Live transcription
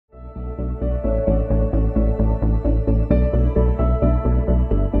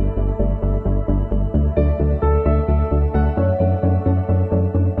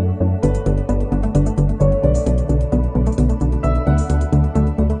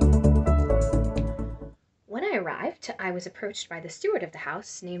arrived, I was approached by the steward of the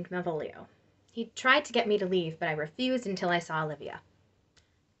house named Malvolio. He tried to get me to leave, but I refused until I saw Olivia.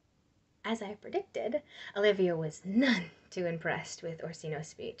 As I predicted, Olivia was none too impressed with Orsino's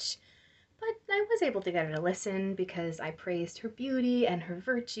speech, but I was able to get her to listen because I praised her beauty and her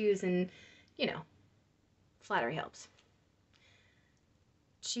virtues, and, flattery helps.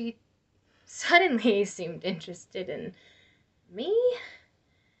 She suddenly seemed interested in me,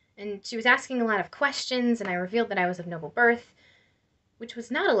 and she was asking a lot of questions, and I revealed that I was of noble birth, which was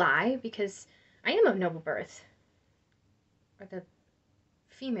not a lie, because I am of noble birth. Or the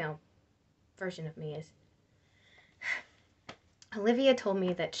female version of me is. Olivia told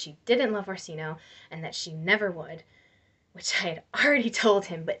me that she didn't love Orsino, and that she never would, which I had already told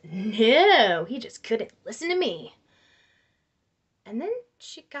him, but no, he just couldn't listen to me. And then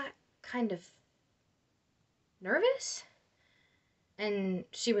she got kind of nervous, and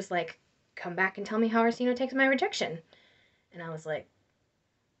she was like, come back and tell me how Orsino takes my rejection. And I was like,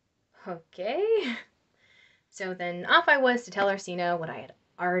 okay. So then off I was to tell Orsino what I had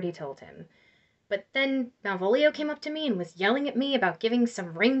already told him. But then Malvolio came up to me and was yelling at me about giving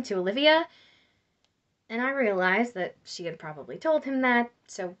some ring to Olivia, and I realized that she had probably told him that,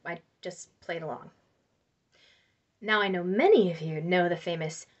 so I just played along. Now I know many of you know the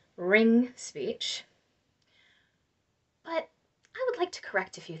famous ring speech, but I would like to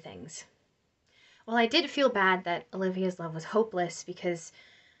correct a few things. While I did feel bad that Olivia's love was hopeless because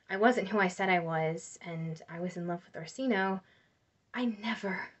I wasn't who I said I was, and I was in love with Orsino, I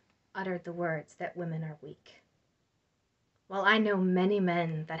never uttered the words that women are weak. While I know many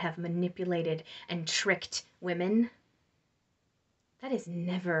men that have manipulated and tricked women, that is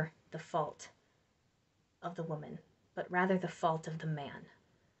never the fault of the woman, but rather the fault of the man.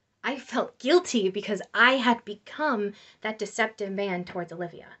 I felt guilty because I had become that deceptive man towards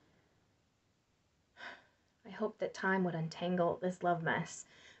Olivia. I hoped that time would untangle this love mess,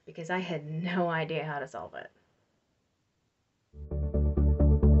 because I had no idea how to solve it.